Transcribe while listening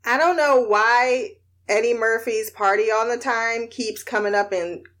I don't know why Eddie Murphy's Party All the Time keeps coming up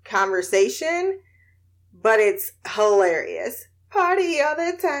in conversation, but it's hilarious. Party all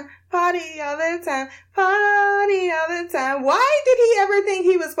the time, party all the time, party all the time. Why did he ever think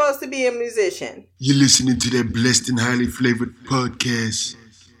he was supposed to be a musician? You're listening to that blessed and highly flavored podcast.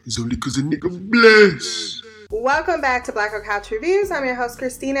 It's only because a nigga blessed. Welcome back to Black Girl Couch Reviews. I'm your host,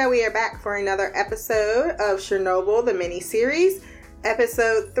 Christina. We are back for another episode of Chernobyl, the mini-series.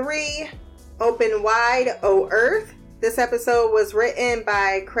 Episode 3, Open Wide, O Earth. This episode was written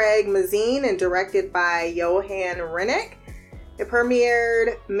by Craig Mazin and directed by Johan Renck. It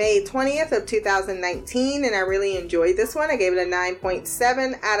premiered May 20th of 2019, and I really enjoyed this one. I gave it a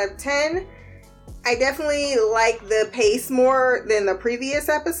 9.7 out of 10. I definitely like the pace more than the previous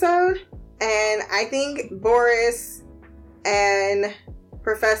episode, and I think Boris and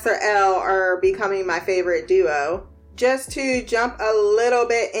Professor L are becoming my favorite duo. Just to jump a little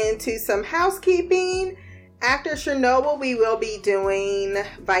bit into some housekeeping, after Chernobyl, we will be doing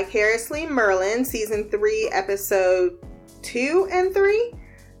Vicariously Merlin, Season 3, Episode 2 and 3.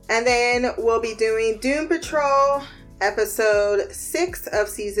 And then we'll be doing Doom Patrol, Episode 6 of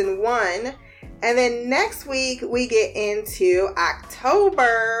Season 1. And then next week, we get into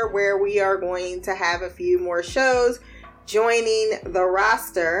October, where we are going to have a few more shows joining the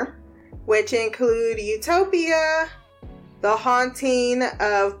roster, which include Utopia, The Haunting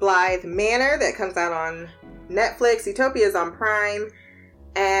of Blythe Manor, that comes out on Netflix. Utopia is on Prime.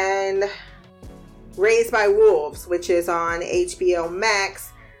 And Raised by Wolves, which is on HBO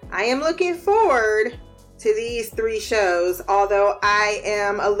Max. I am looking forward to these 3 shows, although I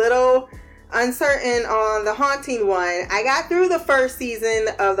am a little uncertain on The Haunting one. I got through the first season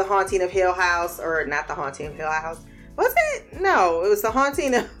of The Haunting of Hill House, or not The Haunting of Hill House. Was it? No, it was The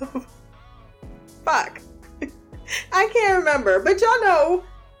Haunting of... Fuck. I can't remember, but y'all know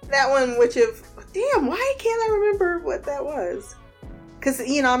that one, which of... Damn, why can't I remember what that was? Because,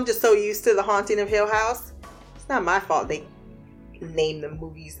 I'm just so used to The Haunting of Hill House. It's not my fault they named the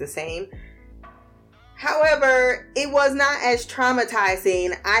movies the same. However, it was not as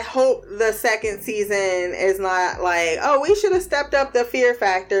traumatizing. I hope the second season is not like, oh, we should have stepped up the fear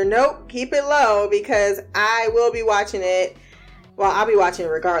factor. Nope, keep it low, because I will be watching it. Well, I'll be watching it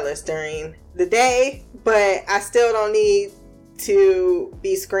regardless during the day, but I still don't need to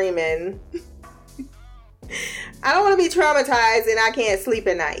be screaming. I don't want to be traumatized and I can't sleep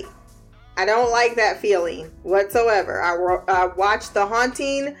at night. I don't like that feeling whatsoever. I watched The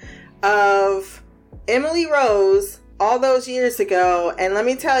Haunting of Emily Rose all those years ago, and let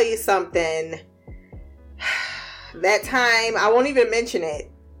me tell you something. That time, I won't even mention it.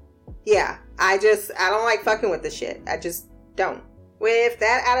 Yeah, I don't like fucking with the shit. I just don't. With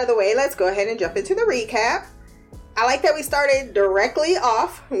that out of the way, let's go ahead and jump into the recap. I like that we started directly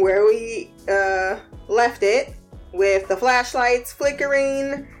off where we left it, with the flashlights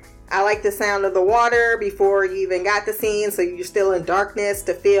flickering. I like the sound of the water before you even got the scene, so you're still in darkness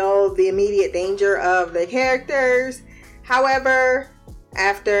to feel the immediate danger of the characters. However,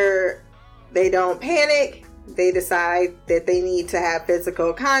 after they don't panic, they decide that they need to have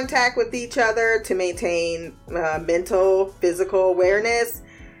physical contact with each other to maintain mental, physical awareness.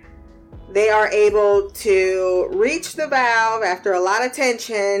 They are able to reach the valve after a lot of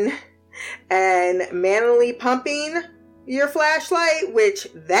tension and manually pumping your flashlight, which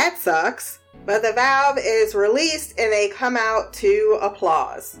that sucks. But the valve is released and they come out to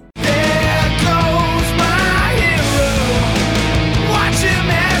applause. There goes my hero. Watch him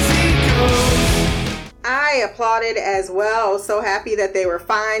as he goes. I applauded as well. I was so happy that they were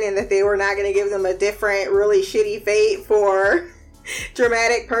fine and that they were not going to give them a different, really shitty fate for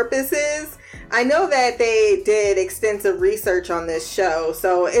dramatic purposes. I know that they did extensive research on this show,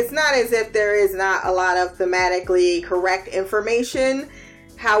 so it's not as if there is not a lot of thematically correct information.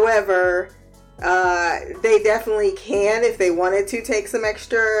 However, they definitely can, if they wanted to, take some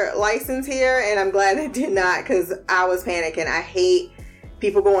extra license here, and I'm glad they did not, because I was panicking. I hate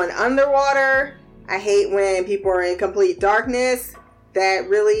people going underwater. I hate when people are in complete darkness. That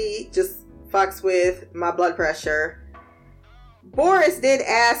really just fucks with my blood pressure. Boris did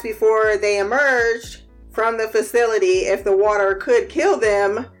ask before they emerged from the facility if the water could kill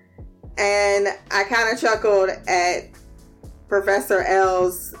them, and I kind of chuckled at Professor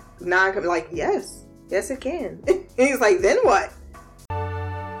L's like, yes it can. He's like, then what?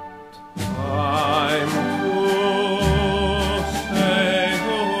 Time to say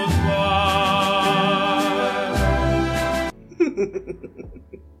goodbye.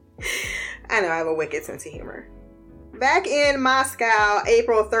 I know I have a wicked sense of humor. Back in Moscow,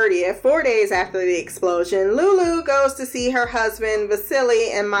 April 30th, 4 days after the explosion, Lulu goes to see her husband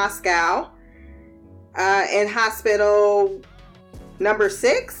Vasily in Moscow, in hospital number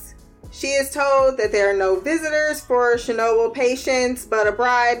 6. She is told that there are no visitors for Chernobyl patients, but a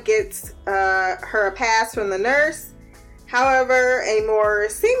bribe gets her a pass from the nurse. However, a more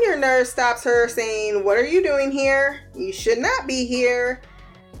senior nurse stops her saying, "What are you doing here? You should not be here,"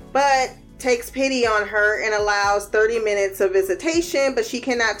 but takes pity on her and allows 30 minutes of visitation, but she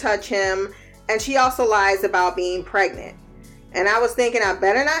cannot touch him, and she also lies about being pregnant. And I was thinking I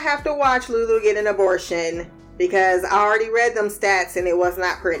better not have to watch Lulu get an abortion, because I already read them stats and it was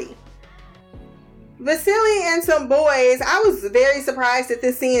not pretty. Vasily and some boys, I was very surprised at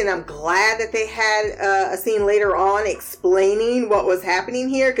this scene, and I'm glad that they had a scene later on explaining what was happening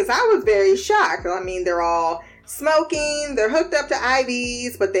here, because I was very shocked. I mean, they're all smoking, they're hooked up to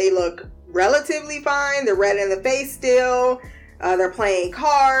IVs, but they look relatively fine. They're red in the face still. They're playing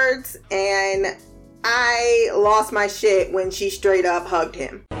cards, and I lost my shit when she straight up hugged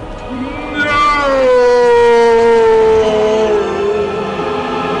him.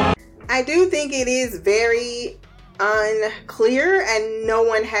 I do think it is very unclear, and no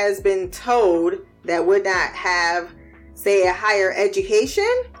one has been told that would not have, say, a higher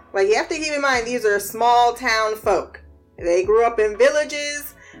education. Like, you have to keep in mind, these are small town folk. They grew up in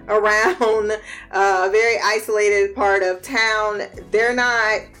villages around a very isolated part of town. They're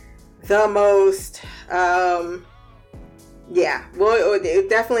not the most, we'll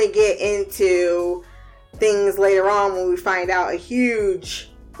definitely get into things later on when we find out a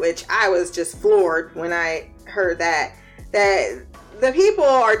huge, which I was just floored when I heard that the people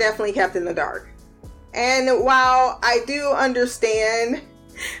are definitely kept in the dark. And while I do understand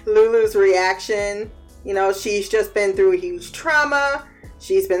Lulu's reaction, you know, she's just been through a huge trauma.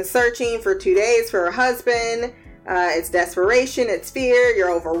 She's been searching for 2 days for her husband. It's desperation, it's fear,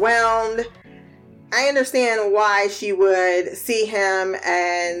 you're overwhelmed. I understand why she would see him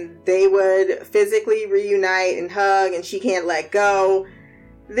and they would physically reunite and hug, and she can't let go.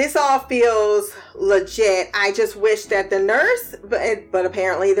 This all feels legit. I just wish that the nurse, but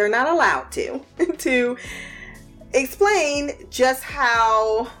apparently they're not allowed to explain just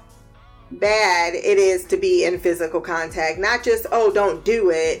how bad it is to be in physical contact. Not just, oh, don't do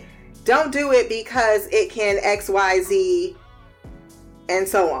it. Don't do it because it can XYZ and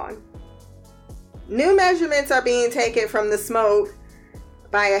so on. New measurements are being taken from the smoke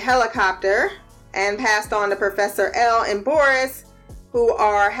by a helicopter and passed on to Professor L and Boris, who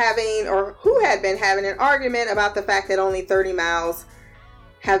had been having an argument about the fact that only 30 miles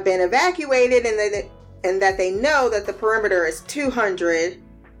have been evacuated, and that they know that the perimeter is 200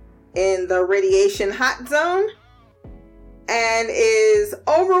 in the radiation hot zone, and is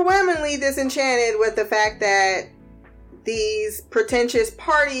overwhelmingly disenchanted with the fact that these pretentious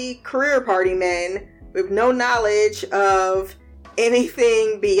career party men with no knowledge of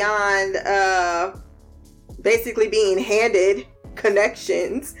anything beyond basically being handed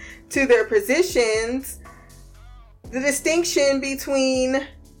connections to their positions, the distinction between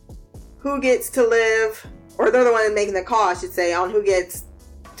who gets to live, or they're the one making the call, I should say, on who gets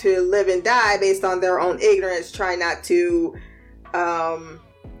to live and die based on their own ignorance, try not to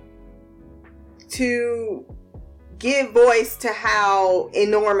give voice to how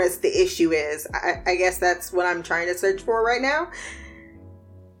enormous the issue is. I guess that's what I'm trying to search for right now.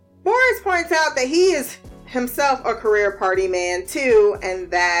 Boris points out that he is himself a career party man too, and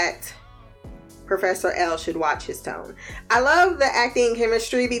that Professor L should watch his tone. I love the acting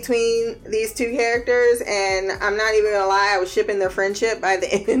chemistry between these two characters, and I'm not even gonna lie, I was shipping their friendship by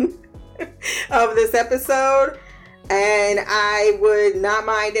the end of this episode, and I would not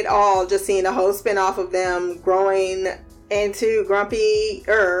mind at all just seeing a whole spin-off of them growing into grumpy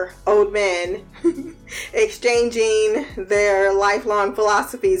old men exchanging their lifelong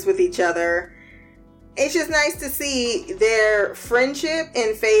philosophies with each other. It's just nice to see their friendship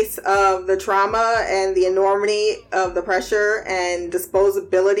in face of the trauma and the enormity of the pressure and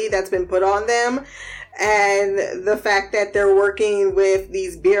disposability that's been put on them, and the fact that they're working with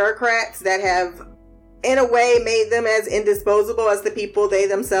these bureaucrats that have in a way made them as indisposable as the people they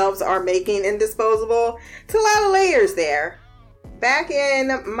themselves are making indisposable. It's a lot of layers there. Back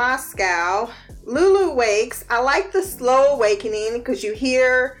in Moscow, Lulu wakes. I like the slow awakening because you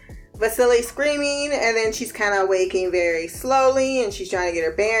hear Vasily screaming, and then she's kind of waking very slowly, and she's trying to get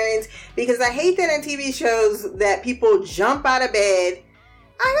her bearings, because I hate that in TV shows that people jump out of bed.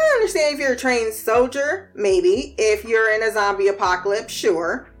 I can understand if you're a trained soldier, maybe. If you're in a zombie apocalypse,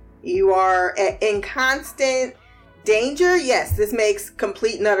 sure. You are in constant danger. Yes, this makes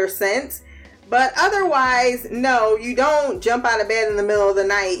complete and utter sense. But otherwise, no, you don't jump out of bed in the middle of the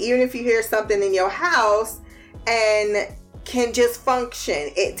night, even if you hear something in your house, and can just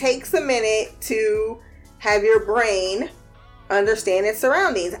function. It takes a minute to have your brain understand its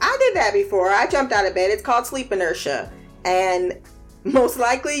surroundings. I did that before. I jumped out of bed. It's called sleep inertia. And most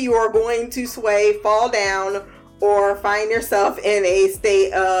likely you are going to sway, fall down, or find yourself in a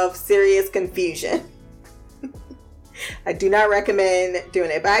state of serious confusion. I do not recommend doing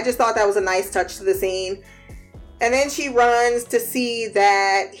it, but I just thought that was a nice touch to the scene. And then she runs to see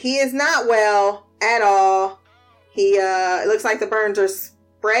that he is not well at all. It looks like the burns are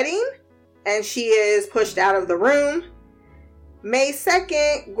spreading, and she is pushed out of the room. May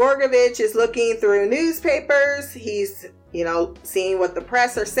 2nd, Gorgovich is looking through newspapers. He's, seeing what the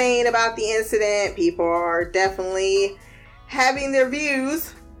press are saying about the incident. People are definitely having their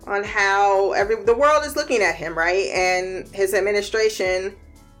views on how the world is looking at him, right? And his administration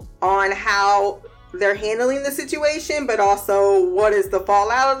on how they're handling the situation, but also what is the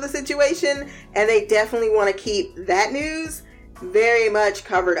fallout of the situation. And they definitely want to keep that news very much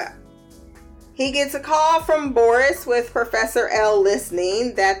covered up. He gets a call from Boris with Professor L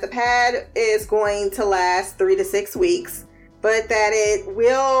listening that the pad is going to last 3 to 6 weeks, but that it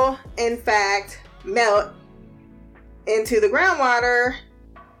will in fact melt into the groundwater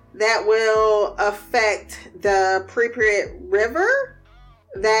that will affect the Pripyat River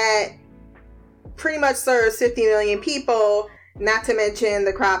that pretty much serves 50 million people, not to mention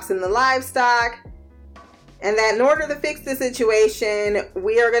the crops and the livestock. And that in order to fix the situation,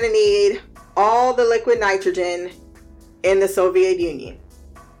 we are going to need all the liquid nitrogen in the Soviet Union.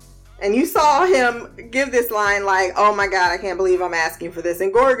 And you saw him give this line like, oh my God, I can't believe I'm asking for this.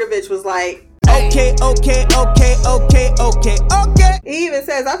 And Gorgovich was like, Okay. He even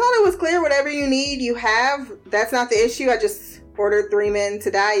says, I thought it was clear whatever you need, you have. That's not the issue. I just ordered 3 men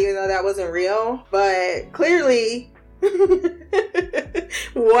to die, even though that wasn't real. But clearly,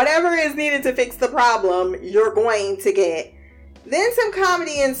 whatever is needed to fix the problem, you're going to get. Then some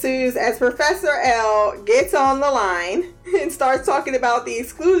comedy ensues as Professor L gets on the line and starts talking about the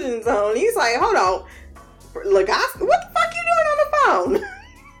exclusion zone. He's like, hold on. Look, what the fuck you doing on the phone?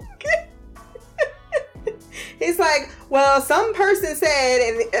 He's like, well, some person said,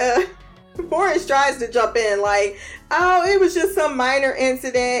 and Boris tries to jump in like, oh, it was just some minor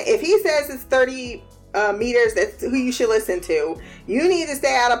incident. If he says it's 30 meters, that's who you should listen to. You need to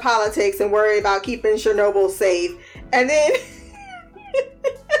stay out of politics and worry about keeping Chernobyl safe. And then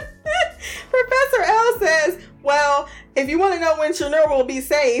Professor L says, well, if you want to know when Chernobyl will be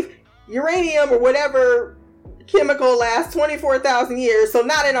safe, uranium or whatever chemical lasts 24,000 years, so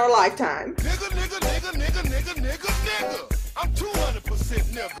not in our lifetime. Nigga. I'm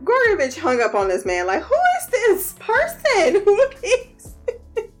 200% never. Gorgovich hung up on this man like, who is this person who keeps...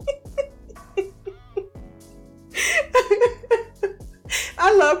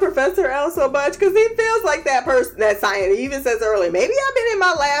 I love Professor L so much because he feels like that person, that scientist. He even says earlier, maybe I've been in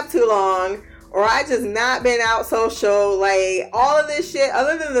my lab too long, or I just not been out social. Like, all of this shit,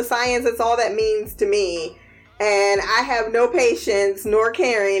 other than the science, that's all that means to me. And I have no patience nor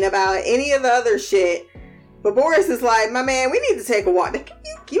caring about any of the other shit. But Boris is like, my man, we need to take a walk.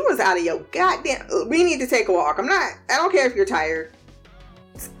 You was out of your goddamn... We need to take a walk. I don't care if you're tired.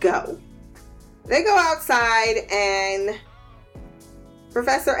 Let's go. They go outside and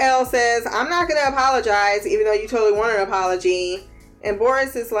Professor L says, I'm not going to apologize, even though you totally want an apology. And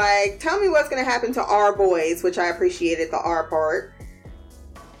Boris is like, tell me what's going to happen to our boys, which I appreciated the R part,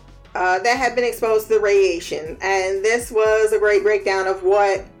 that have been exposed to the radiation. And this was a great breakdown of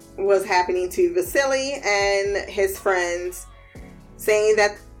what was happening to Vasily and his friends, saying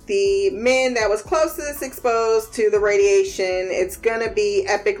that the men that was closest exposed to the radiation, it's gonna be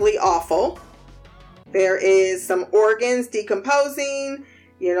epically awful. There is some organs decomposing,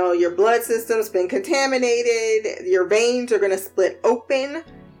 your blood system's been contaminated, your veins are gonna split open,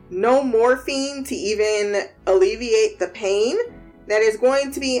 no morphine to even alleviate the pain. That is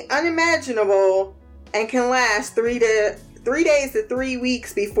going to be unimaginable and can last 3 days to 3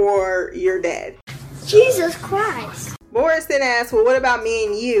 weeks before you're dead. Jesus Christ. Boris then asks, well, what about me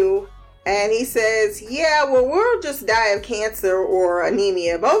and you? And he says, yeah, well, we'll just die of cancer or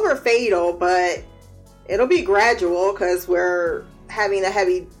anemia. Both are fatal, but it'll be gradual because we're having a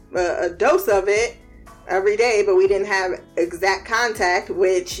heavy dose of it every day, but we didn't have exact contact,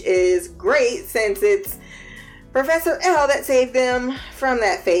 which is great since it's Professor L that saved them from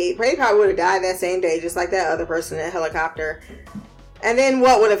that fate. They probably would have died that same day, just like that other person in the helicopter. And then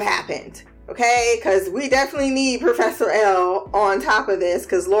what would have happened? Okay, because we definitely need Professor L on top of this,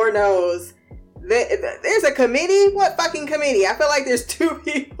 because Lord knows there's a committee. What fucking committee? I feel like there's 2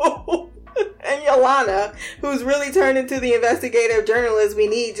 people and Yolanda, who's really turned into the investigative journalist we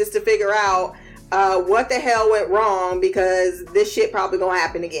need just to figure out what the hell went wrong, because this shit probably gonna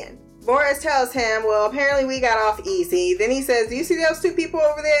happen again. Boris tells him, well, apparently we got off easy. Then he says, do you see those two people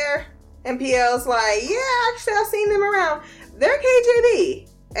over there? And PL's like, yeah, actually I've seen them around. They're KGB.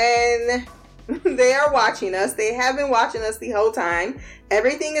 And they are watching us. They have been watching us the whole time.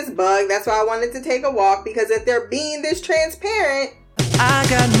 Everything is bugged. That's why I wanted to take a walk, because if they're being this transparent, I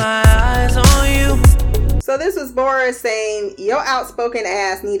got my eyes on you. So this was Boris saying, your outspoken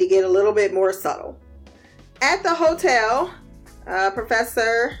ass need to get a little bit more subtle. At the hotel,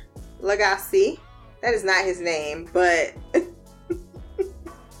 Professor Lagasse, that is not his name, but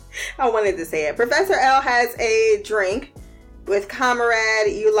I wanted to say it. Professor L has a drink with comrade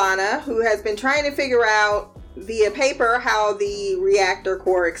Yulana, who has been trying to figure out via paper how the reactor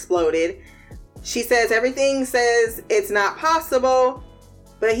core exploded. She says everything says it's not possible,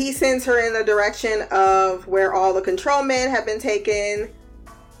 but he sends her in the direction of where all the control men have been taken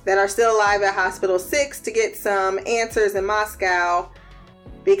that are still alive at Hospital 6 to get some answers in Moscow,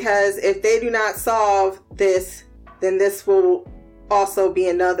 because if they do not solve this, then this will also be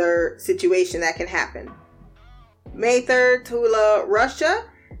another situation that can happen. May 3rd, Tula, Russia,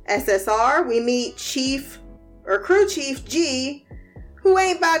 SSR. We meet Crew Chief G, who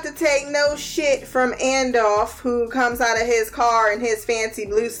ain't about to take no shit from Andolph, who comes out of his car in his fancy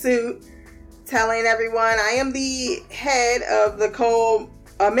blue suit, telling everyone, I am the head of the coal,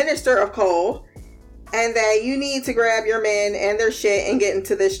 Minister of Coal, and that you need to grab your men and their shit and get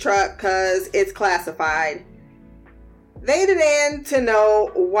into this truck because it's classified. They demand to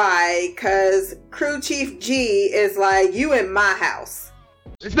know why, because Crew Chief G is like, you in my house.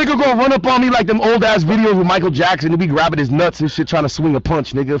 This nigga gonna run up on me like them old ass videos with Michael Jackson and be grabbing his nuts and shit trying to swing a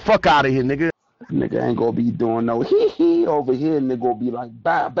punch, nigga. Fuck out of here, nigga. Nigga ain't gonna be doing no hee over here. Nigga gonna be like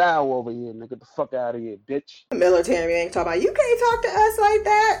bow over here. Nigga, the fuck out of here, bitch. The military ain't talking about, you can't talk to us like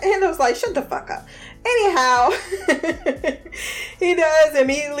that. And I was like, shut the fuck up. Anyhow, he does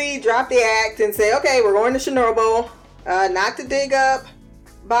immediately drop the act and say, okay, we're going to Chernobyl. Not to dig up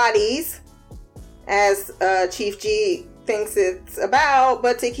bodies, as Chief G thinks it's about,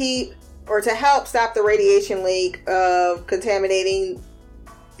 but to keep or to help stop the radiation leak of contaminating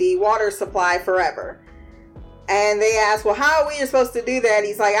the water supply forever. And they ask, well, how are we supposed to do that?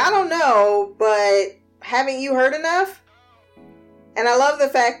 He's like, I don't know, but haven't you heard enough? And I love the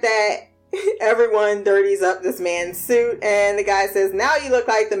fact that everyone dirties up this man's suit, and the guy says, now you look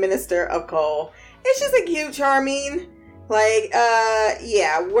like the Minister of Coal. It's just a cute, charming, like,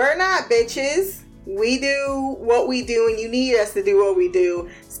 yeah, we're not bitches. We do what we do, and you need us to do what we do.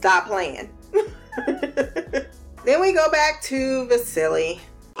 Stop playing. Then we go back to Vasily.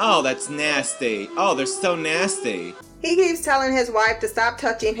 Oh, that's nasty. Oh, they're so nasty. He keeps telling his wife to stop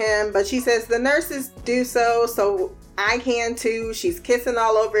touching him, but she says the nurses do so I can too. She's kissing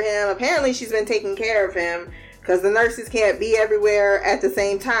all over him. Apparently she's been taking care of him, because the nurses can't be everywhere at the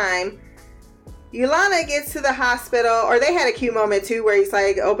same time. Yulana gets to the hospital, or they had a cute moment too where he's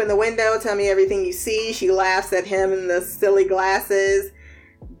like, open the window, tell me everything you see. She laughs at him in the silly glasses,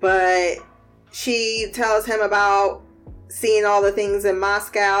 but she tells him about seeing all the things in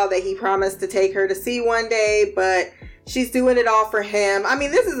Moscow that he promised to take her to see one day, but she's doing it all for him. I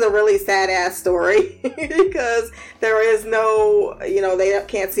mean, this is a really sad ass story because there is no, they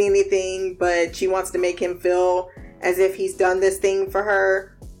can't see anything, but she wants to make him feel as if he's done this thing for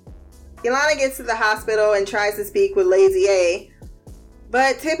her. Yolanda gets to the hospital and tries to speak with Lazy A,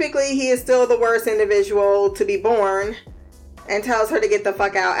 but typically he is still the worst individual to be born, and tells her to get the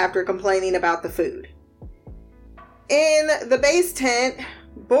fuck out after complaining about the food. In the base tent,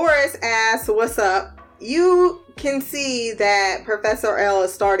 Boris asks, what's up? You can see that Professor L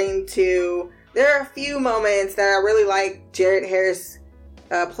is starting to... There are a few moments that I really like Jared Harris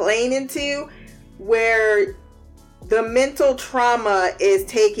playing into, where the mental trauma is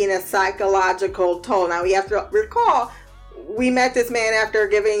taking a psychological toll. Now, we have to recall, we met this man after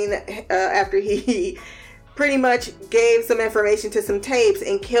he pretty much gave some information to some tapes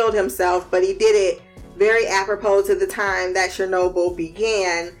and killed himself, but he did it very apropos to the time that Chernobyl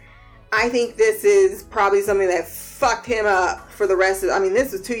began. I think this is probably something that fucked him up for the rest of... I mean,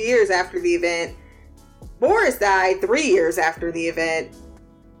 this was 2 years after the event. Boris died 3 years after the event,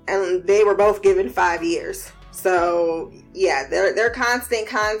 and they were both given 5 years. So, yeah, their constant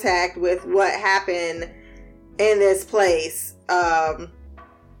contact with what happened in this place,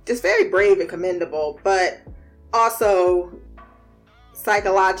 just very brave and commendable, but also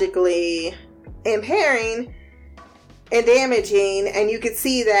psychologically impairing and damaging. And you could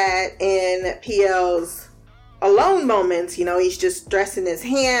see that in PL's alone moments, he's just dressing his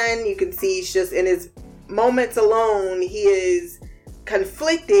hand. You can see he's just in his moments alone. He is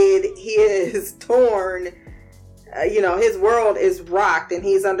conflicted. He is torn. His world is rocked and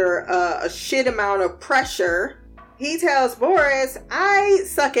he's under a shit amount of pressure. He tells Boris, I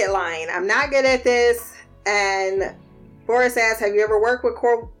suck at lying. I'm not good at this. And Boris asks, have you ever worked with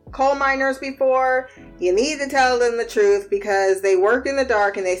coal miners before? You need to tell them the truth because they work in the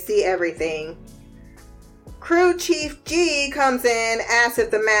dark and they see everything. Crew Chief G comes in, asks if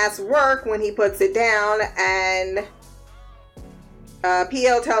the masks work when he puts it down, and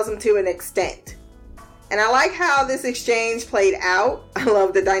PL tells him to an extent. And I like how this exchange played out. I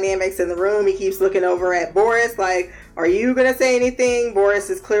love the dynamics in the room. He keeps looking over at Boris like, are you going to say anything? Boris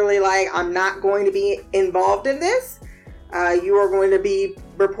is clearly like, I'm not going to be involved in this. You are going to be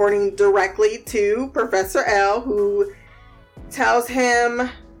reporting directly to Professor L, who tells him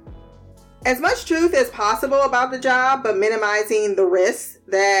as much truth as possible about the job, but minimizing the risks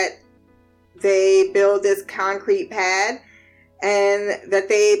that they build this concrete pad and that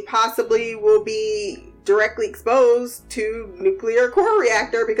they possibly will be directly exposed to nuclear core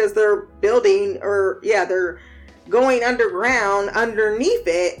reactor because they're they're going underground underneath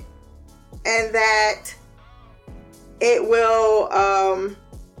it, and that it will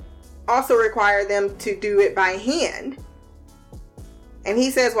also require them to do it by hand. And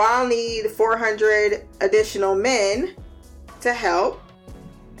he says, well, I'll need 400 additional men to help,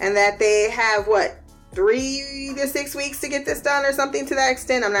 and that they have 3 to 6 weeks to get this done or something to that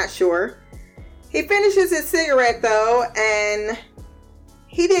extent. I'm not sure. He finishes his cigarette though, and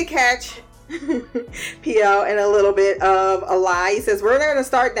he did catch PL in a little bit of a lie. He says, we're going to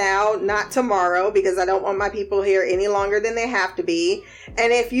start now, not tomorrow, because I don't want my people here any longer than they have to be.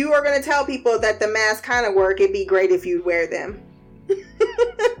 And if you are going to tell people that the masks kind of work, it'd be great if you'd wear them.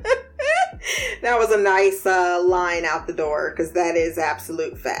 That was a nice line out the door, because that is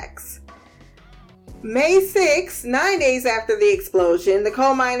absolute facts. May 6th, 9 days after the explosion, the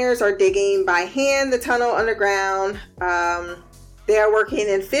coal miners are digging by hand the tunnel underground. They are working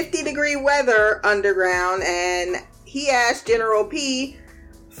in 50-degree weather underground, and he asked General P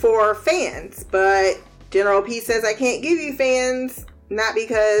for fans, but General P says, I can't give you fans, not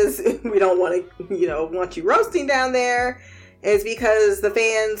because we don't want to, want you roasting down there. It's because the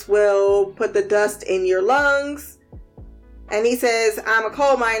fans will put the dust in your lungs. And he says, I'm a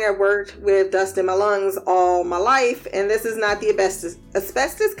coal miner, worked with dust in my lungs all my life, and this is not the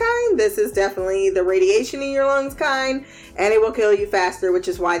asbestos kind. This is definitely the radiation in your lungs kind, and it will kill you faster, which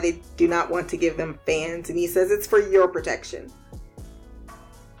is why they do not want to give them fans. And he says it's for your protection.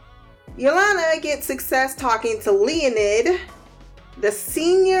 Yelena gets success talking to Leonid, the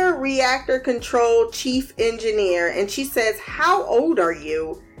senior reactor control chief engineer, and she says, how old are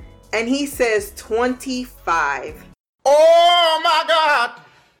you? And he says 25. Oh my God!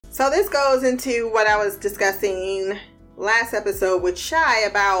 So this goes into what I was discussing last episode with Shy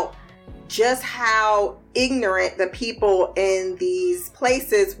about just how ignorant the people in these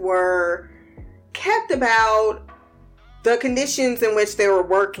places were kept about the conditions in which they were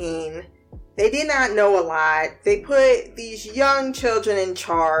working. They did not know a lot. They put these young children in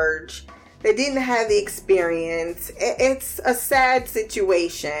charge. They didn't have the experience. It's a sad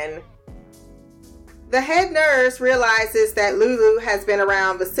situation. The head nurse realizes that Lulu has been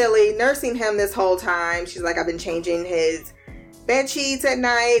around Vasily, nursing him this whole time. She's like, I've been changing his bed sheets at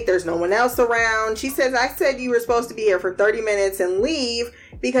night. There's no one else around. She says, I said you were supposed to be here for 30 minutes and leave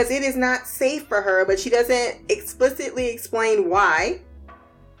because it is not safe for her, but she doesn't explicitly explain why.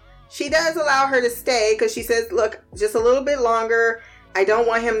 She does allow her to stay because she says, look, just a little bit longer. I don't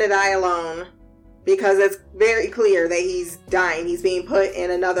want him to die alone because it's very clear that he's dying. He's being put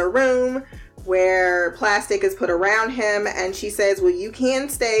in another room where plastic is put around him, and she says, well, you can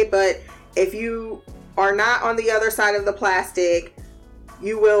stay, but if you are not on the other side of the plastic,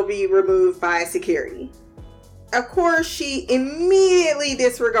 you will be removed by security. Of course, she immediately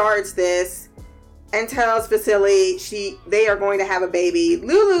disregards this and tells Vasily they are going to have a baby.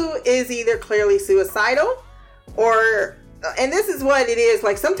 Lulu is either clearly suicidal or, and this is what it is,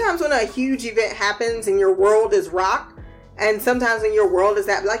 like sometimes when a huge event happens and your world is rocked, and sometimes when your world is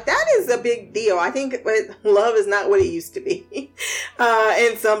that is a big deal. I think love is not what it used to be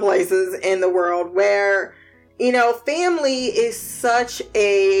in some places in the world where, family is such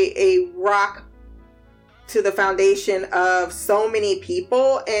a rock to the foundation of so many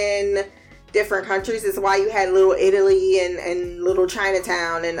people in different countries. It's why you had Little Italy and Little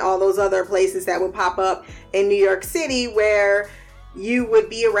Chinatown and all those other places that would pop up in New York City where you would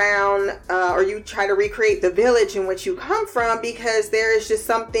be around or you try to recreate the village in which you come from, because there is just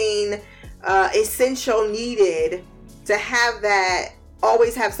something essential, needed to have that,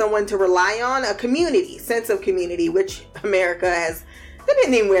 always have someone to rely on, a community, sense of community, which America has,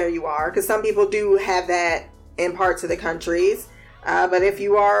 depending where you are, because some people do have that in parts of the countries. But if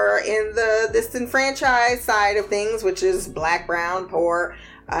you are in the disenfranchised side of things, which is black, brown, poor,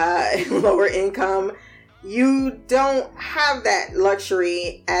 lower income, you don't have that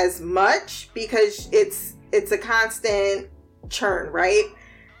luxury as much because it's a constant churn, right?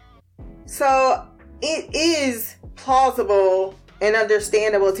 So it is plausible and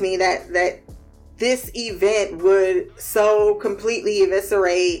understandable to me that this event would so completely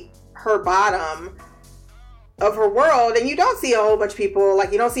eviscerate her bottom of her world. And you don't see a whole bunch of people,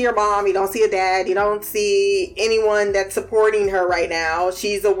 like, you don't see her mom, you don't see a dad, you don't see anyone that's supporting her right now.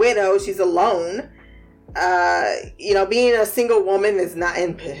 She's a widow, she's alone. Being a single woman is not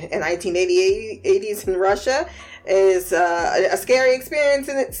in 1980s in Russia is a scary experience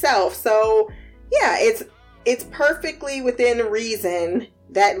in itself. So yeah, it's perfectly within reason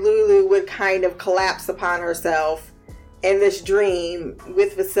that Lulu would kind of collapse upon herself in this dream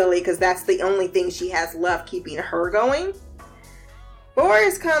with Vasily, because that's the only thing she has left keeping her going.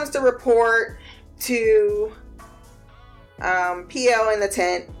 Boris comes to report to PL in the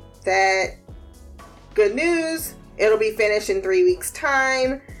tent that good news, it'll be finished in 3 weeks'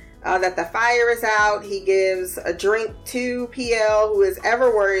 time, that the fire is out. He gives a drink to PL, who is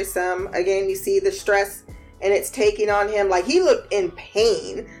ever worrisome. Again, you see the stress and it's taking on him. Like, he looked in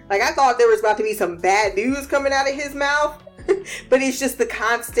pain. Like, I thought there was about to be some bad news coming out of his mouth. But it's just the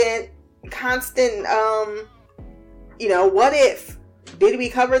constant, what if? Did we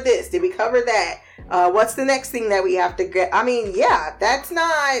cover this? Did we cover that? What's the next thing that we have to get? I mean, yeah, that's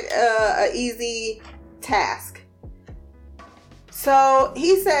not an easy task. So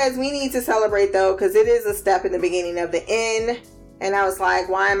he says we need to celebrate, though, because it is a step in the beginning of the end. And I was like,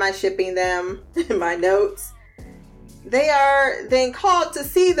 why am I shipping them in my notes? They are then called to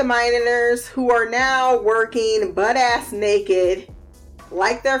see the miners, who are now working butt-ass naked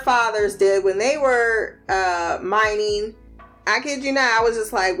like their fathers did when they were mining. I kid you not, I was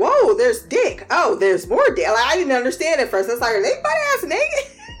just like, whoa, there's dick. Oh, there's more dick. Like, I didn't understand at first. I was like, are they butt-ass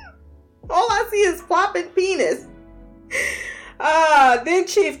naked? All I see is flopping penis. Then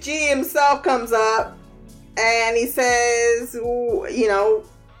Chief G himself comes up and he says,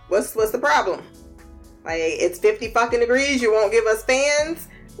 what's the problem? Like, it's 50 fucking degrees. You won't give us fans?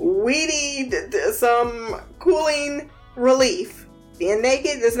 We need some cooling relief. Being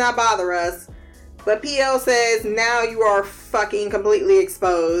naked does not bother us. But PL says, now you are fucking completely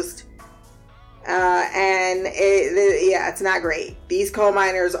exposed. It's not great. These coal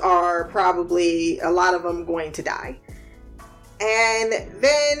miners are probably, a lot of them, going to die. And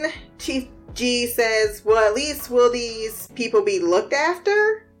then Chief G says, well, at least will these people be looked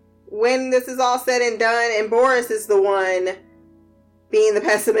after when this is all said and done? And Boris is the one being the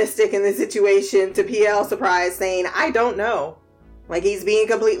pessimistic in the situation, to PL's surprise, saying, I don't know. Like, he's being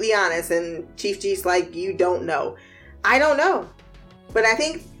completely honest, and Chief G's like, you don't know. I don't know. But I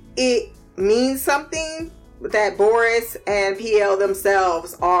think it means something that Boris and PL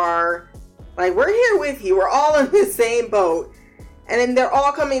themselves are like, we're here with you. We're all in the same boat. And then they're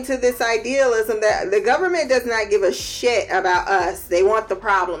all coming to this idealism that the government does not give a shit about us. They want the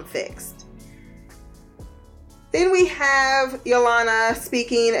problem fixed. Then we have Yelena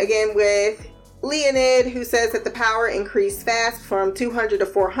speaking again with Leonid, who says that the power increased fast from 200 to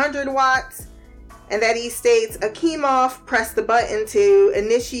 400 watts. And that he states Akimov pressed the button to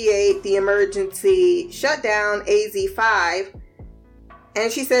initiate the emergency shutdown, AZ5.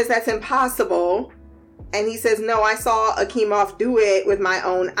 And she says that's impossible. And he says, no, I saw Akimov do it with my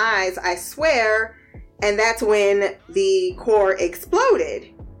own eyes, I swear. And that's when the core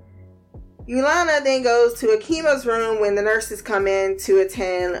exploded. Yelena then goes to Akimov's room when the nurses come in to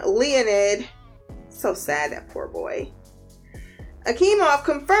attend Leonid. So sad, that poor boy. Akimov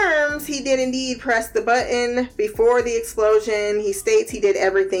confirms he did indeed press the button before the explosion. He states he did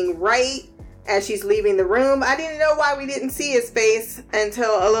everything right as she's leaving the room. I didn't know why we didn't see his face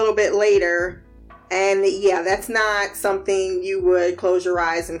until a little bit later. And yeah, that's not something you would close your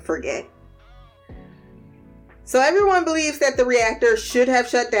eyes and forget. So everyone believes that the reactor should have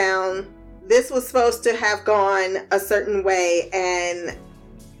shut down. This was supposed to have gone a certain way, and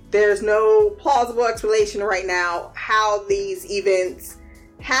there's no plausible explanation right now how these events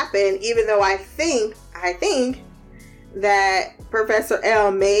happen, even though I think that Professor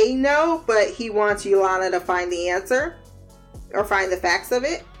L may know, but he wants Yelena to find the answer or find the facts of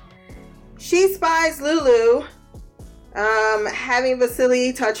it. She spies Lulu having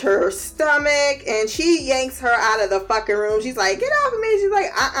Vasily touch her stomach, and she yanks her out of the fucking room. She's like, get off of me. She's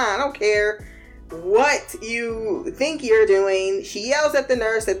like, I don't care what you think you're doing. She yells at the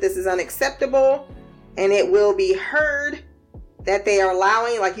nurse that this is unacceptable and it will be heard that they are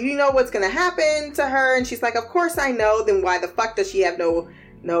allowing, like, you know what's gonna happen to her. And she's like, of course I know. Then why the fuck does she have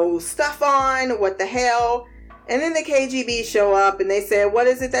no stuff on? What the hell? And then the KGB show up and they say, what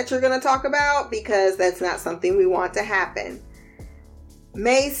is it that you're going to talk about? Because that's not something we want to happen.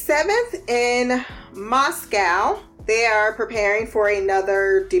 May 7th in Moscow, they are preparing for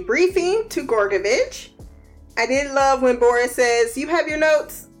another debriefing to Gorgovich. I did love when Boris says, you have your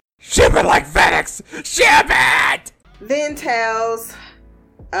notes? Ship it like FedEx! Ship it! Then tells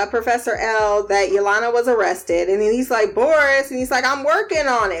Professor L that Yelena was arrested. And then he's like, Boris, and he's like, I'm working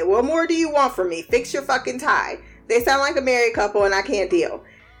on it. What more do you want from me? Fix your fucking tie. They sound like a married couple and I can't deal.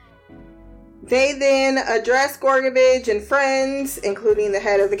 They then address Gorgovich and friends, including the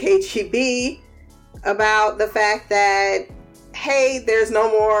head of the KGB, about the fact that, hey, there's no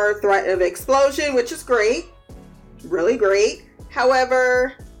more threat of explosion, which is great. Really great.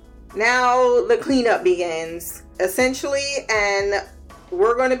 However, now the cleanup begins, essentially, and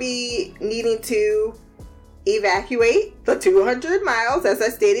we're going to be needing to evacuate the 200 miles, as I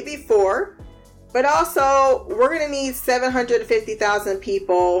stated before. But also, we're going to need 750,000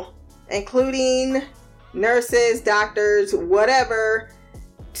 people, including nurses, doctors, whatever,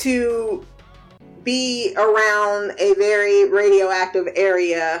 to be around a very radioactive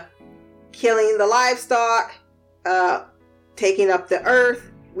area, killing the livestock, taking up the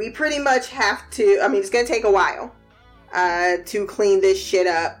earth. We pretty much have to, I mean, it's going to take a while to clean this shit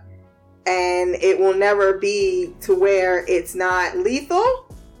up, and it will never be to where it's not lethal,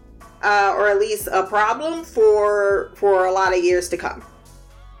 or at least a problem for a lot of years to come.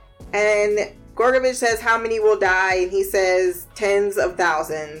 And Gorgovich says how many will die, and he says tens of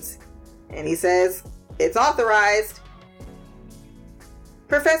thousands, and he says it's authorized.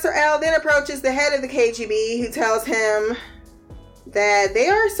 Professor L then approaches the head of the KGB, who tells him that they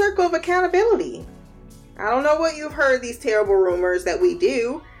are a circle of accountability. I don't know what you've heard, these terrible rumors that we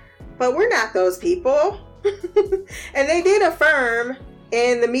do, but we're not those people. And they did affirm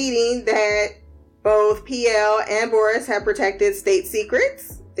in the meeting that both PL and Boris have protected state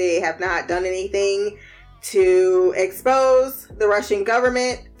secrets. They have not done anything to expose the Russian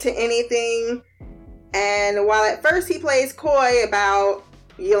government to anything. And while at first he plays coy about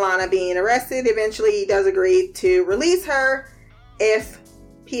Yelena being arrested, eventually he does agree to release her if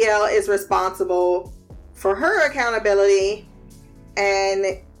PL is responsible for her accountability. And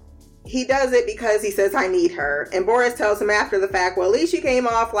he does it because he says, I need her. And Boris tells him after the fact, well, at least you came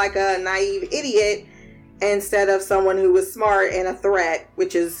off like a naive idiot instead of someone who was smart and a threat,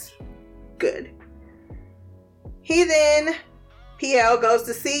 which is good. He then, PL, goes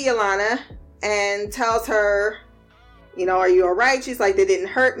to see Yelena and tells her, you know, are you all right? She's like, they didn't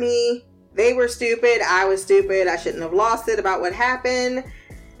hurt me. They were stupid. I was stupid. I shouldn't have lost it about what happened.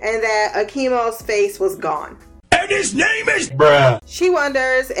 And that Akimov's face was gone. And his name is Bruh. She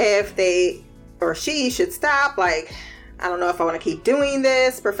wonders if they or she should stop. Like, I don't know if I want to keep doing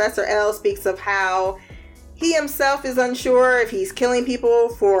this. Professor L speaks of how he himself is unsure if he's killing people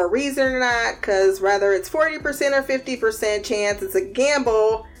for a reason or not, because whether it's 40% or 50% chance, it's a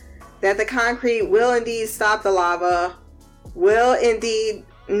gamble that the concrete will indeed stop the lava, will indeed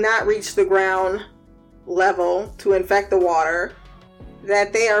not reach the ground level to infect the water,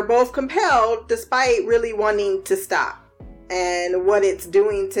 that they are both compelled despite really wanting to stop, and what it's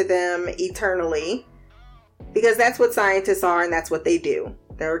doing to them eternally, because that's what scientists are and that's what they do.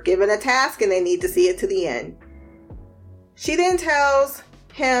 They're given a task and they need to see it to the end. She then tells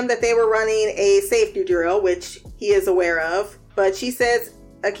him that they were running a safety drill, which he is aware of, but she says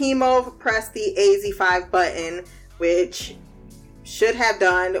Akimov pressed the AZ5 button, which should have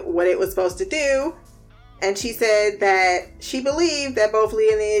done what it was supposed to do. And she said that she believed that both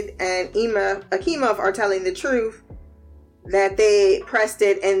Leonid and Akimov are telling the truth, that they pressed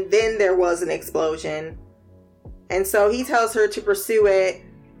it and then there was an explosion. And so he tells her to pursue it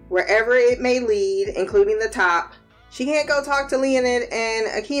wherever it may lead, including the top. She can't go talk to Leonid and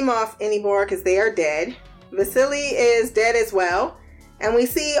Akimov anymore because they are dead. Vasily is dead as well. And we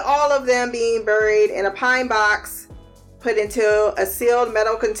see all of them being buried in a pine box, put into a sealed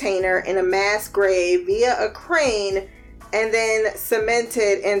metal container in a mass grave via a crane, and then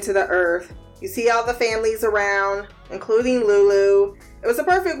cemented into the earth. You see all the families around, including Lulu. It was a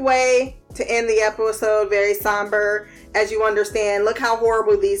perfect way to end the episode, very somber, as you understand, look how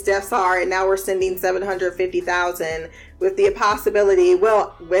horrible these deaths are, and now we're sending 750,000 with the possibility,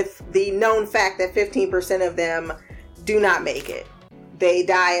 well, with the known fact that 15% of them do not make it. They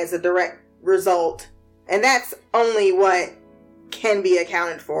die as a direct result. And that's only what can be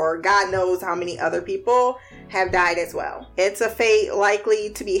accounted for. God knows how many other people have died as well. It's a fate likely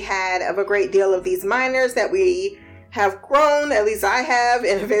to be had of a great deal of these miners that we have grown, at least I have,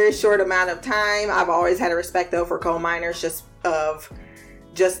 in a very short amount of time. I've always had a respect though for coal miners, just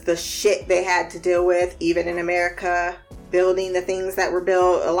the shit they had to deal with, even in America, building the things that were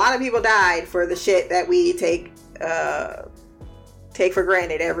built. A lot of people died for the shit that we take for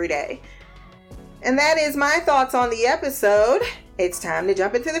granted every day. And that is my thoughts on the episode. It's time to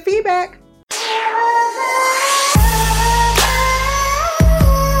jump into the feedback.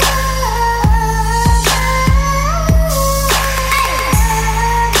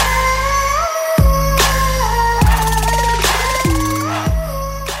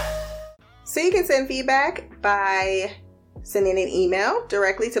 So you can send feedback by sending an email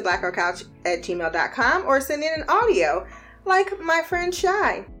directly to blackgirlcouch@gmail.com or sending an audio like my friend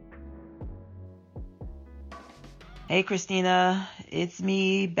Shy. Hey Christina, it's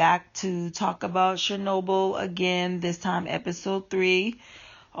me back to talk about Chernobyl again, this time episode 3.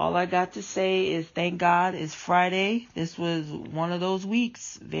 All I got to say is thank God it's Friday. This was one of those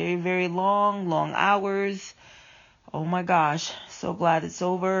weeks. Very, very long hours. Oh my gosh, so glad it's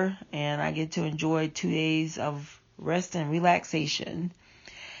over and I get to enjoy 2 days of rest and relaxation.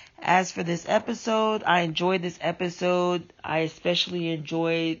 As for this episode, I enjoyed this episode. I especially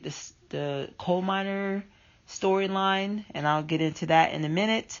enjoyed the coal miner storyline, and I'll get into that in a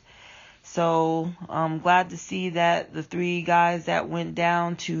minute. So I'm glad to see that the 3 guys that went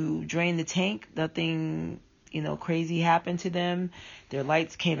down to drain the tank, nothing crazy happened to them. Their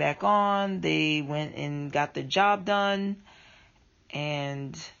lights came back on. They went and got the job done,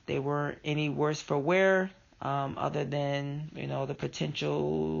 and they weren't any worse for wear, other than the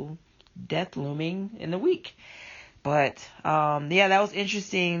potential death looming in the week. But that was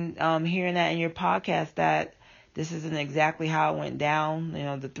interesting hearing that in your podcast, that this isn't exactly how it went down,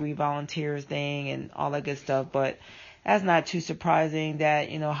 the 3 volunteers thing and all that good stuff. But that's not too surprising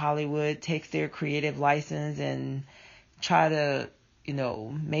that, Hollywood takes their creative license and try to,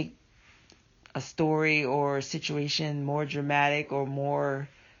 make a story or a situation more dramatic or more,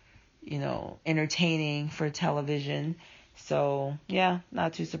 entertaining for television. So, yeah,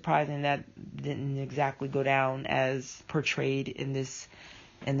 not too surprising that didn't exactly go down as portrayed in this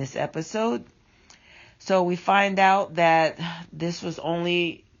episode. So we find out that this was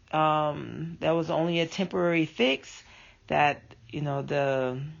only a temporary fix, that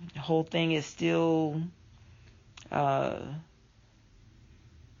the whole thing is still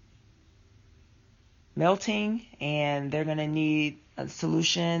melting, and they're going to need a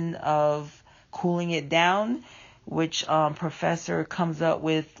solution of cooling it down, which professor comes up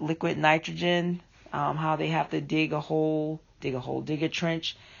with liquid nitrogen, how they have to dig a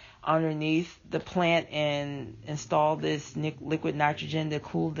trench underneath the plant and install this liquid nitrogen to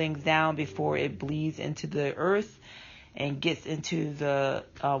cool things down before it bleeds into the earth and gets into the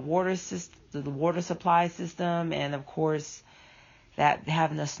water supply system, and of course that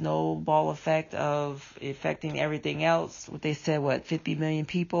having a snowball effect of affecting everything else. What they said, 50 million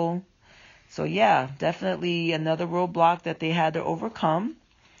people. So yeah, definitely another roadblock that they had to overcome.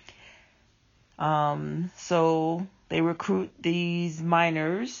 So they recruit these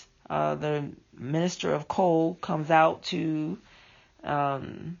miners. The Minister of Coal comes out to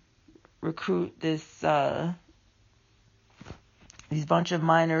recruit these bunch of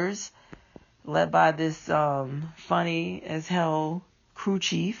miners led by this funny as hell crew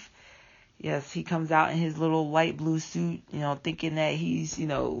chief. Yes, he comes out in his little light blue suit, thinking that he's,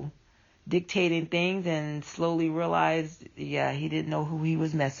 dictating things, and slowly realized, he didn't know who he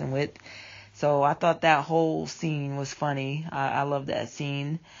was messing with. So I thought that whole scene was funny. I love that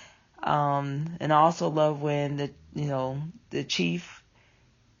scene. And I also love when the chief,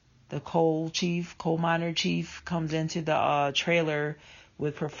 the coal miner chief, comes into the trailer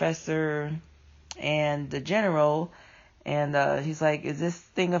with Professor and the general, and he's like, "Is this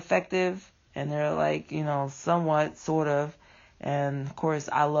thing effective?" And they're like, somewhat, sort of. And of course,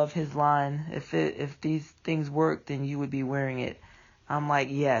 I love his line: "If these things work, then you would be wearing it." I'm like,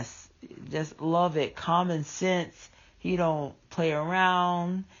 yes, just love it. Common sense. He don't play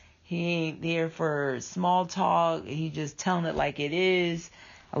around. He ain't there for small talk. He just telling it like it is.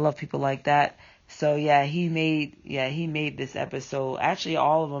 I love people like that. So he made this episode. Actually,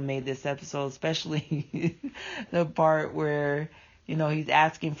 all of them made this episode, especially the part where, he's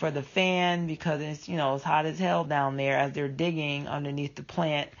asking for the fan because it's, it's hot as hell down there as they're digging underneath the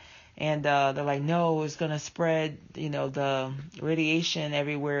plant. And they're like, no, it's going to spread, the radiation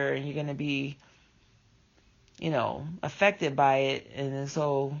everywhere, and you're going to be affected by it. And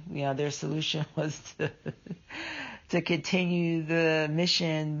so, their solution was to continue the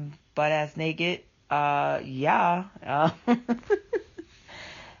mission butt ass naked. Yeah.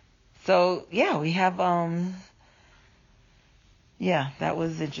 So yeah, we have that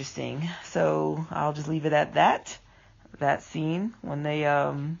was interesting. So I'll just leave it at that scene when they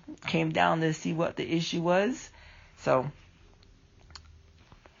came down to see what the issue was. So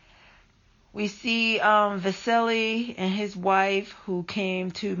we see Vasily and his wife, who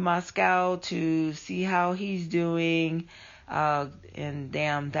came to Moscow to see how he's doing. And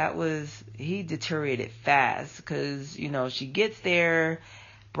damn, he deteriorated fast, because, she gets there,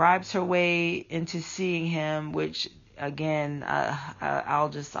 bribes her way into seeing him, which, again, I'll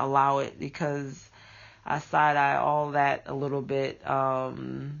just allow it, because I side-eye all that a little bit.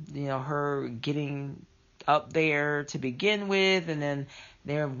 Her getting up there to begin with, and then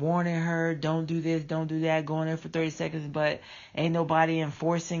they're warning her, don't do this, don't do that, going there for 30 seconds, but ain't nobody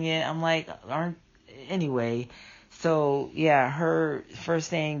enforcing it. I'm like, anyway. So, yeah, her first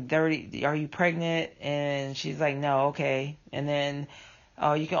saying, "Dirty, are you pregnant?" And she's like, "No, okay." And then,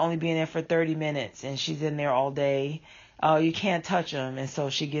 "Oh, you can only be in there for 30 minutes. And she's in there all day. "Oh, you can't touch him." And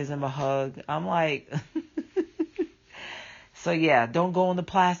so she gives him a hug. I'm like, so yeah, don't go in the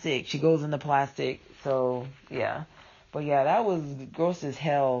plastic. She goes in the plastic. So, yeah. But yeah, that was gross as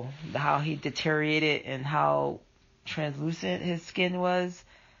hell, how he deteriorated and how translucent his skin was.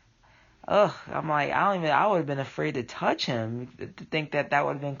 Ugh, I'm like, I would have been afraid to touch him, to think that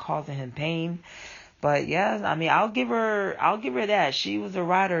would have been causing him pain. But yeah, I mean, I'll give her that. She was a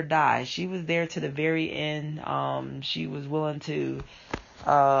ride or die. She was there to the very end. She was willing to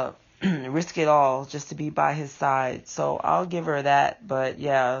risk it all just to be by his side. So I'll give her that. But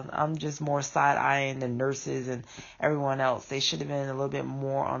yeah, I'm just more side-eyeing the nurses and everyone else. They should have been a little bit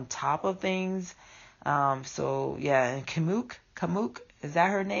more on top of things. So yeah, and Kamuk, is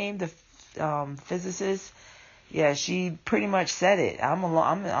that her name? The physicist. Yeah, she pretty much said it.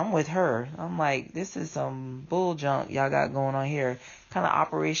 I'm with her. I'm like, this is some bull junk y'all got going on here. Kind of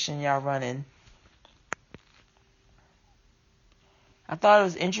operation y'all running. I thought it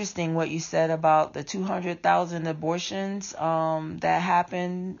was interesting what you said about the 200,000 abortions that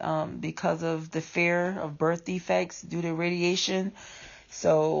happened because of the fear of birth defects due to radiation.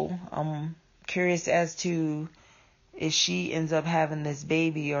 So I'm curious as to if she ends up having this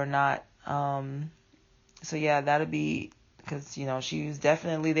baby or not. So yeah, that'll be, because, she was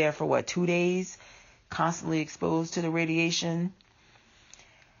definitely there for 2 days, constantly exposed to the radiation.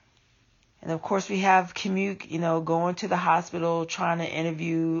 And of course we have Kamuk, going to the hospital, trying to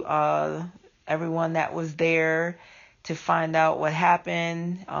interview everyone that was there to find out what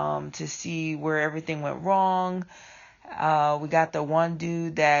happened, to see where everything went wrong. We got the one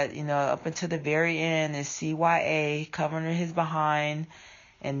dude that, up until the very end is CYA, covering his behind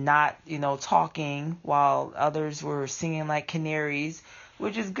and not, talking, while others were singing like canaries,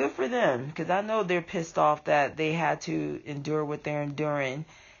 which is good for them, because I know they're pissed off that they had to endure what they're enduring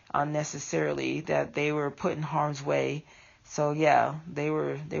unnecessarily, that they were put in harm's way. So yeah, they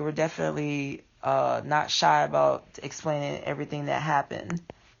were definitely not shy about explaining everything that happened.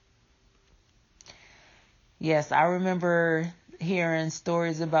 Yes, I remember hearing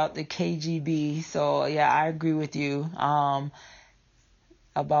stories about the KGB. So yeah, I agree with you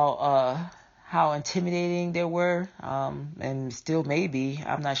about how intimidating they were, and still maybe.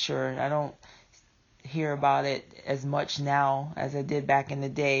 I'm not sure. I don't hear about it as much now as I did back in the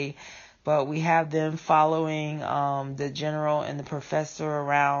day. But we have them following the general and the professor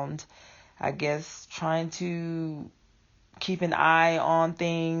around, I guess, trying to keep an eye on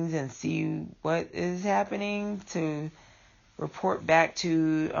things and see what is happening, to report back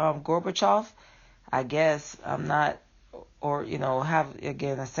to Gorbachev. I guess I'm not, or have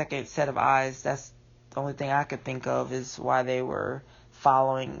again a second set of eyes. That's the only thing I could think of is why they were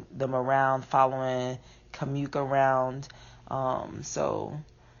following them around, following Kamuk around. So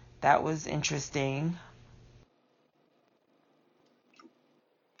that was interesting.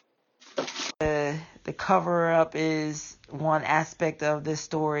 The cover-up is one aspect of this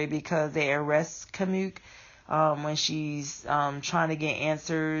story, because they arrest Kamuk when she's trying to get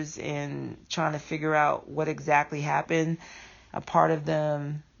answers and trying to figure out what exactly happened. A part of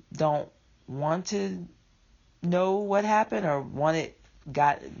them don't want to know what happened, or want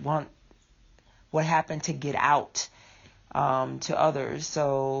what happened to get out to others.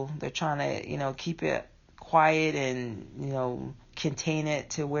 So they're trying to, keep it quiet and, contain it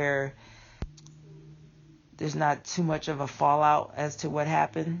to where there's not too much of a fallout as to what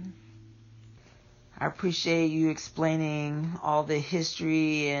happened. I appreciate you explaining all the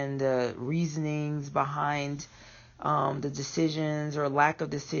history and the reasonings behind the decisions or lack of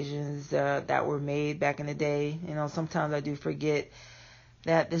decisions that were made back in the day. You know, sometimes I do forget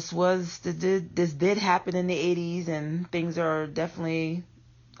that this did happen in the 80s, and things are definitely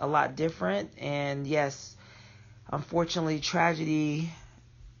a lot different. And yes, unfortunately, tragedy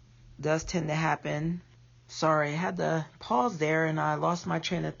does tend to happen. Sorry, I had to pause there and I lost my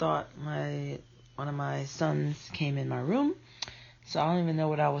train of thought. One of my sons came in my room, so I don't even know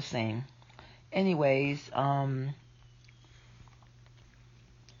what I was saying. Anyways, I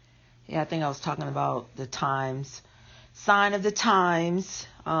think I was talking about the times, sign of the times,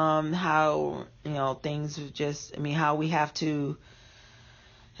 how, you know, things just, how we have to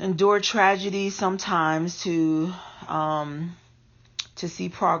endure tragedy sometimes to see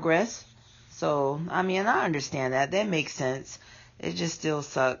progress. So, I understand that. That makes sense. It just still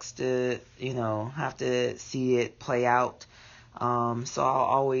sucks to, have to see it play out. So I'll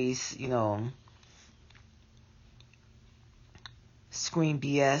always, scream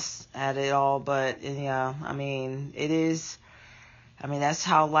BS at it all. But, yeah, it is, that's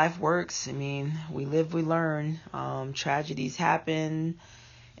how life works. We live, we learn. Tragedies happen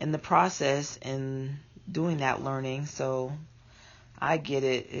in the process and doing that learning. So I get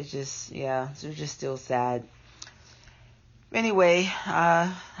it. It's just, it's just still sad. Anyway,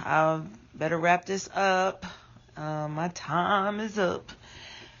 I better wrap this up. My time is up.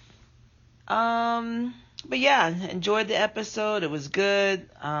 But yeah, enjoyed the episode. It was good.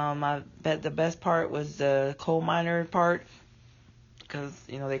 I bet the best part was the coal miner part, because,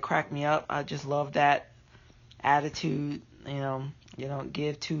 they cracked me up. I just love that attitude. You don't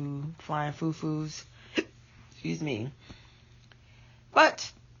give two flying foo-foos. Excuse me. But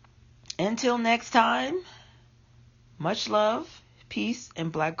until next time, much love, peace,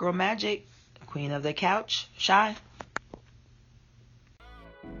 and Black Girl Magic. Queen of the Couch, Shy.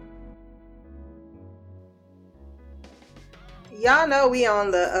 Y'all know we on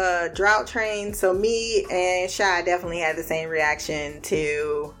the drought train, so me and Shy definitely had the same reaction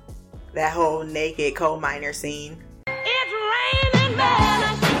to that whole naked coal miner scene. It's raining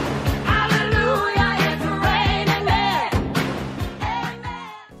men. Hallelujah, it's raining men.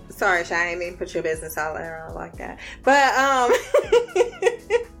 Amen. Sorry, Shy, I didn't mean to put your business out there like that. But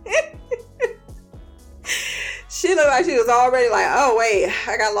she looked like she was already like, oh wait,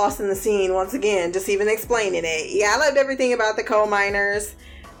 I got lost in the scene once again, just even explaining it. Yeah, I loved everything about the coal miners.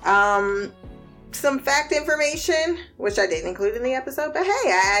 Some fact information, which I didn't include in the episode, but hey,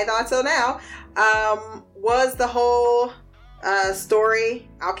 I thought so now, was the whole story.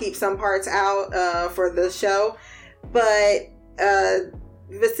 I'll keep some parts out for the show, but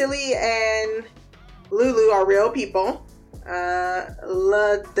Vasily and Lulu are real people.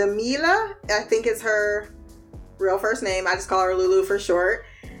 Ludmila, I think is her real first name. I just call her Lulu for short.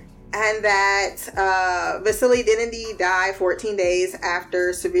 And that Vasily did indeed die 14 days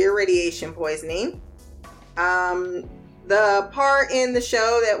after severe radiation poisoning. The part in the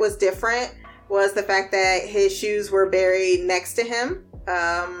show that was different was the fact that his shoes were buried next to him.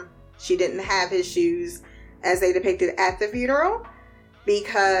 She didn't have his shoes as they depicted at the funeral,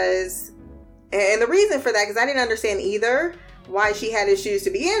 because, and the reason for that, because I didn't understand either why she had his shoes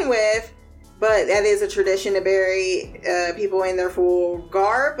to begin with, but that is a tradition to bury people in their full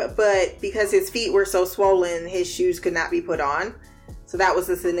garb. But because his feet were so swollen, his shoes could not be put on. So that was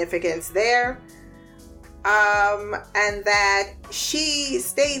the significance there. And that she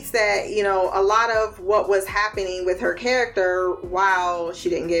states that, a lot of what was happening with her character, while she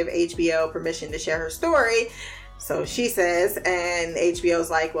didn't give HBO permission to share her story, so she says, and HBO's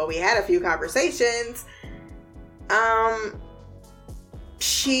like, well, we had a few conversations.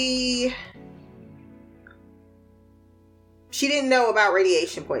 She didn't know about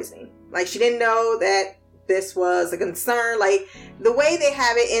radiation poisoning. Like, she didn't know that this was a concern. Like, the way they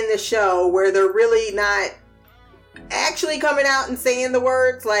have it in the show, where they're really not actually coming out and saying the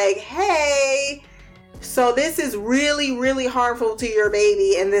words like, hey, so this is really, really harmful to your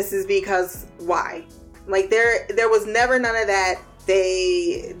baby, and this is because why? Like, there was never none of that.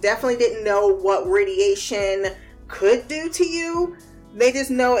 They definitely didn't know what radiation could do to you. They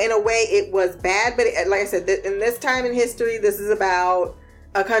just know in a way it was bad. But like I said, in this time in history, this is about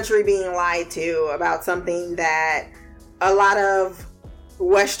a country being lied to about something that a lot of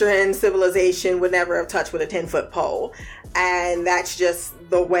Western civilization would never have touched with a 10-foot pole. And that's just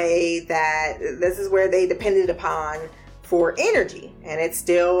the way that this is where they depended upon for energy. And it's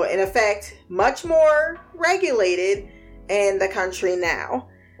still, in effect, much more regulated in the country now.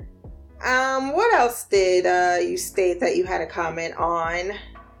 What else did you state that you had a comment on?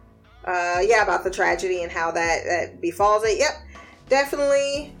 about the tragedy and how that befalls it. Yep,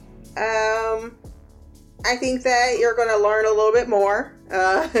 definitely. I think that you're going to learn a little bit more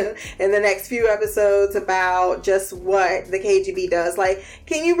in the next few episodes about just what the KGB does. Like,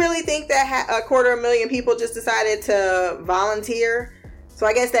 can you really think that 250,000 people just decided to volunteer? So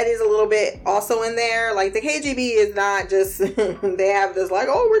I guess that is a little bit also in there. Like, the KGB is not just, they have this like,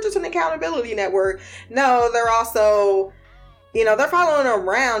 oh, we're just an accountability network. No, they're also, they're following them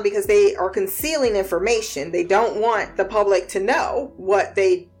around because they are concealing information. They don't want the public to know what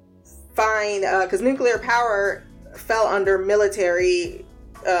they find, because nuclear power fell under military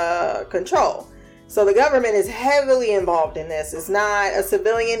control. So the government is heavily involved in this. It's not a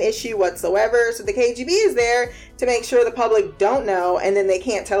civilian issue whatsoever. So the KGB is there to make sure the public don't know, and then they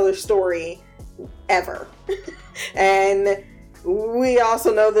can't tell their story ever. And we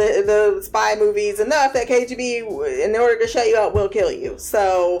also know the spy movies enough that KGB, in order to shut you up, will kill you.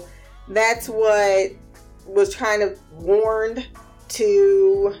 So that's what was kind of warned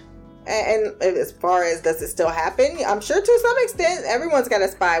to. And as far as does it still happen, I'm sure to some extent everyone's got a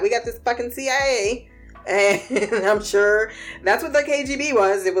spy. We got this fucking CIA, and I'm sure that's what the KGB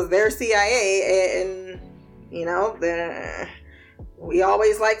was. It was their CIA, and we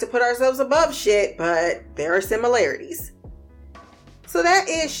always like to put ourselves above shit, but there are similarities. So that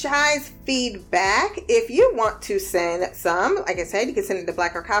is Shy's feedback. If you want to send some, like I said, you can send it to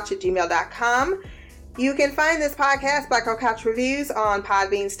blackgirlcouch@gmail.com. You can find this podcast, Black Girl Couch Reviews, on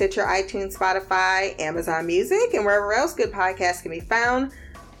Podbean, Stitcher, iTunes, Spotify, Amazon Music, and wherever else good podcasts can be found.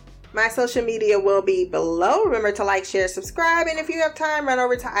 My social media will be below. Remember to like, share, subscribe, and if you have time, run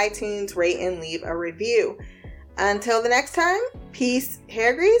over to iTunes, rate, and leave a review. Until the next time, peace,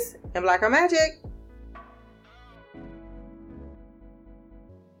 hair grease, and Black Girl Magic.